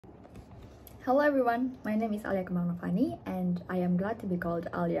Hello everyone, my name is Kembang Novani and I am glad to be called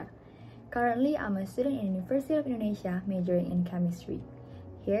Alia. Currently, I'm a student in University of Indonesia majoring in chemistry.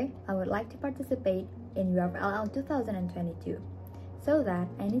 Here, I would like to participate in UFLL 2022 so that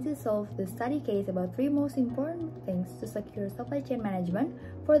I need to solve the study case about 3 most important things to secure supply chain management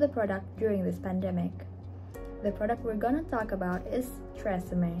for the product during this pandemic. The product we're gonna talk about is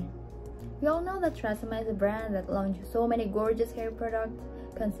Tresemme. We all know that Tresemme is a brand that launched so many gorgeous hair products,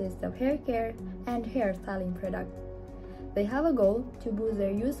 consists of hair care and hair styling products. They have a goal to boost their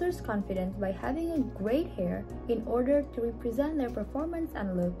users' confidence by having a great hair in order to represent their performance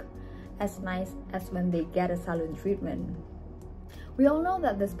and look as nice as when they get a salon treatment. We all know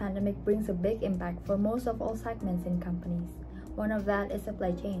that this pandemic brings a big impact for most of all segments in companies. One of that is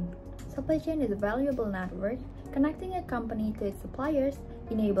supply chain. Supply chain is a valuable network connecting a company to its suppliers,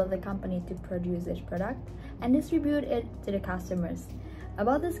 enable the company to produce its product, and distribute it to the customers.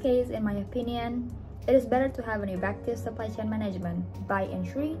 About this case, in my opinion, it is better to have an effective supply chain management by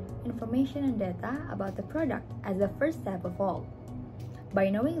ensuring information and data about the product as the first step of all. By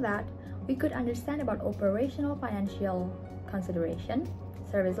knowing that, we could understand about operational financial consideration,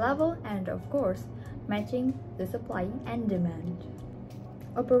 service level, and of course, matching the supply and demand.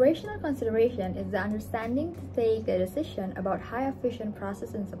 Operational consideration is the understanding to take a decision about high efficient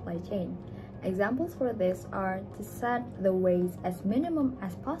process in supply chain. Examples for this are to set the waste as minimum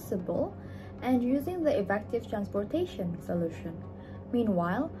as possible and using the effective transportation solution.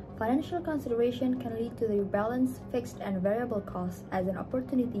 Meanwhile, financial consideration can lead to the rebalance fixed and variable costs as an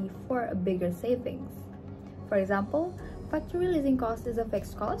opportunity for a bigger savings. For example, factory leasing cost is a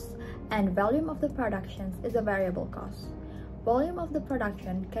fixed cost and volume of the productions is a variable cost. Volume of the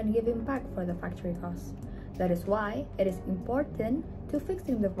production can give impact for the factory cost. That is why it is important to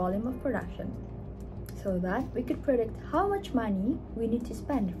fixing the volume of production, so that we could predict how much money we need to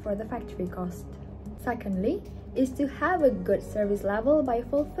spend for the factory cost. Secondly, is to have a good service level by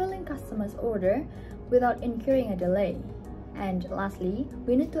fulfilling customers' order without incurring a delay. And lastly,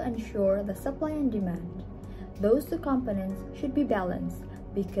 we need to ensure the supply and demand. Those two components should be balanced,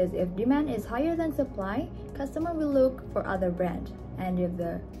 because if demand is higher than supply, customer will look for other brand. And if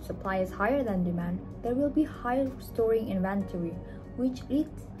the supply is higher than demand, there will be high storing inventory, which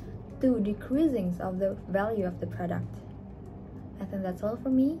leads to decreasing of the value of the product. I think that's all for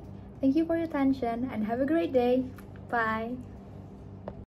me. Thank you for your attention and have a great day. Bye.